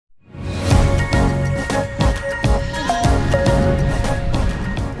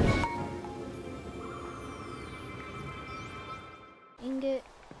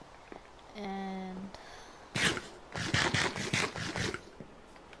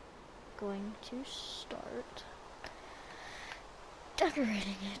going to start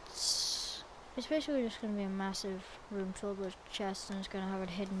decorating it. It's basically just going to be a massive room filled with chests, and it's going to have a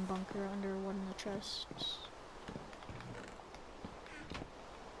hidden bunker under one of the chests.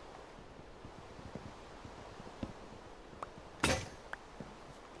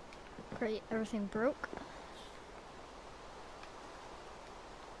 Great, everything broke.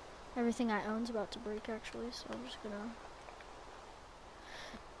 Everything I own's about to break actually, so I'm just gonna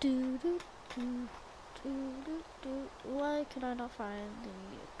Why can I not find the,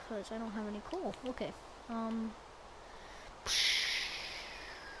 cause I don't have any coal. Okay.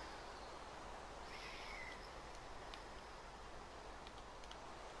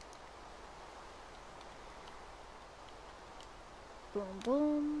 Boom,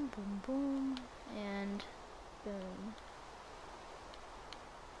 boom, boom, boom, and boom.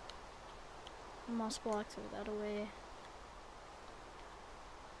 Moss block, throw that away.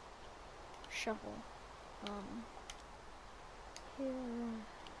 Shovel. Here.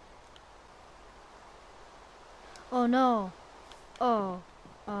 Oh no! Oh,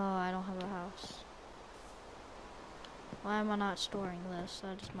 I don't have a house. Why am I not storing this?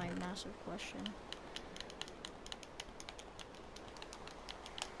 That is my massive question.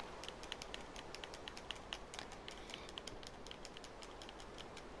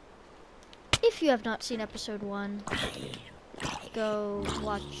 If you have not seen episode 1, go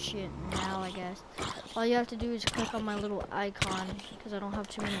watch it now, I guess. All you have to do is click on my little icon, because I don't have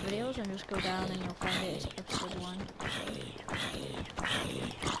too many videos, and just go down and you'll find it. It's episode 1.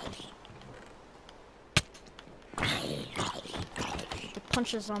 To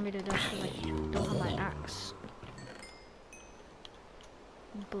punch a zombie to death because I don't have my axe.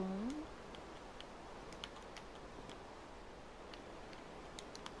 Boom.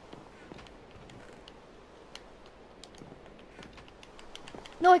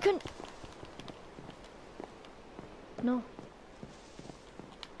 No, I couldn't. No.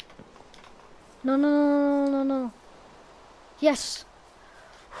 No, no, no, no, no, no. Yes.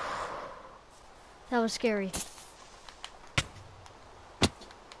 That was scary.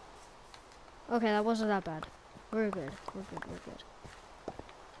 Okay, that wasn't that bad. We're good. We're good. We're good.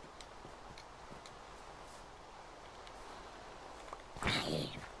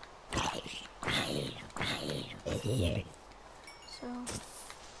 So,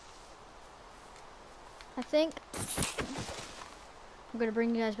 I think I'm gonna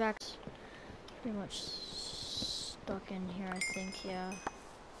bring you guys back. Pretty much stuck in here, I think. Yeah.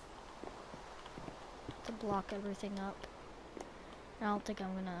 To block everything up. I don't think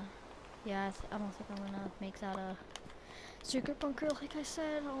I'm gonna. Yeah, I don't think I'm gonna make that a secret bunker, like I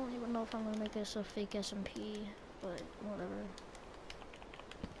said. I don't even know if I'm gonna make this a fake SMP, but whatever.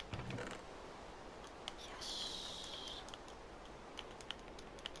 Yes.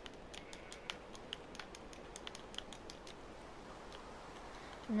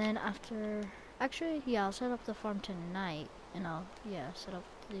 And then after, actually, yeah, I'll set up the farm tonight, and I'll, yeah, set up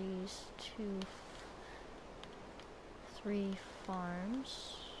these 3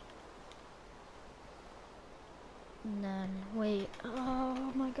 farms. And then, wait, oh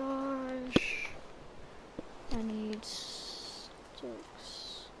my gosh. I need sticks.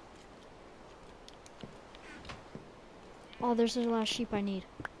 Oh, there's the last sheep I need.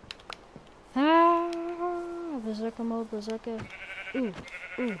 Ah, berserker mode, berserker. Ooh,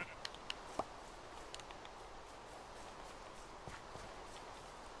 ooh.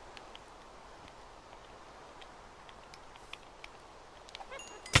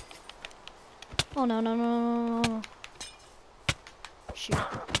 Oh no, no, no, no, no. Shoot.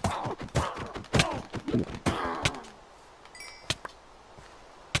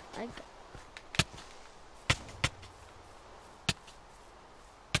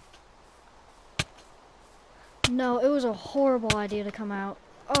 No, it was a horrible idea to come out.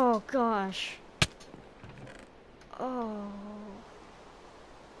 Oh gosh. Oh.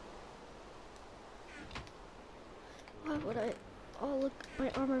 Why would I? Oh look, my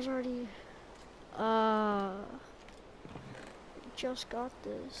armor's already. Just got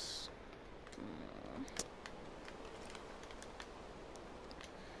this.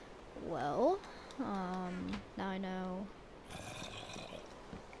 Well, now I know.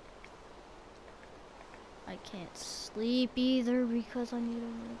 I can't sleep either because I need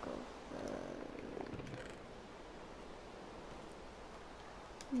to go.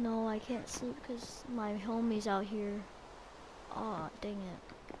 No, I can't sleep because my homie's out here. Aw, dang it.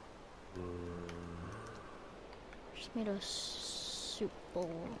 Just made a soup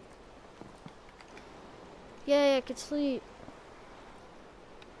bowl. Yay, I can sleep.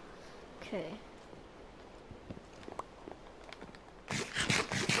 Okay.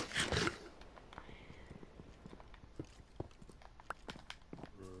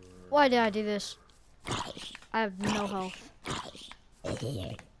 Why did I do this? I have no health.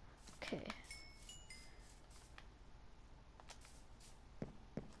 Okay.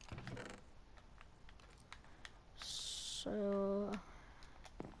 So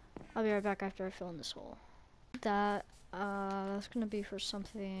I'll be right back after I fill in this hole. That's gonna be for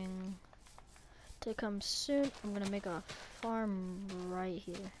something to come soon. I'm gonna make a farm right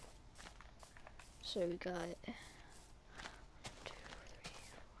here. So we got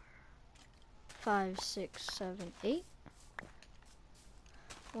 5, 6, 7, 8.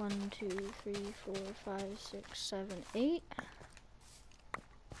 1, 2, 3, 4, 5, 6, 7, 8.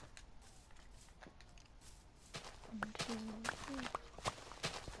 1, 2, 3.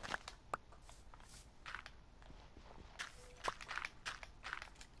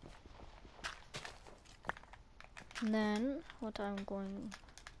 And then what I'm going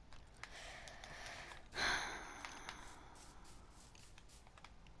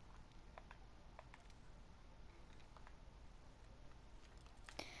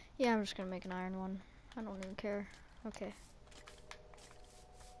Yeah, I'm just gonna make an iron one. I don't even care. Okay.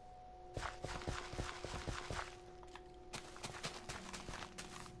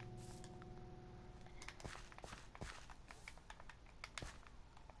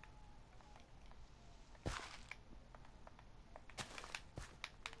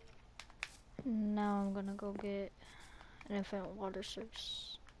 Now I'm gonna go get an infinite water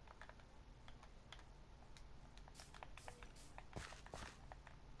source.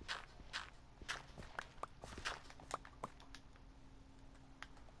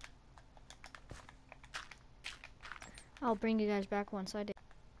 I'll bring you guys back once I do.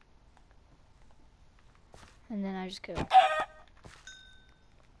 And then I just go.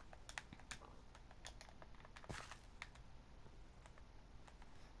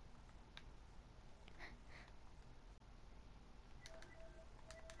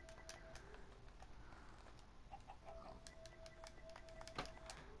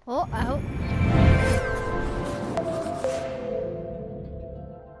 Oh, I hope.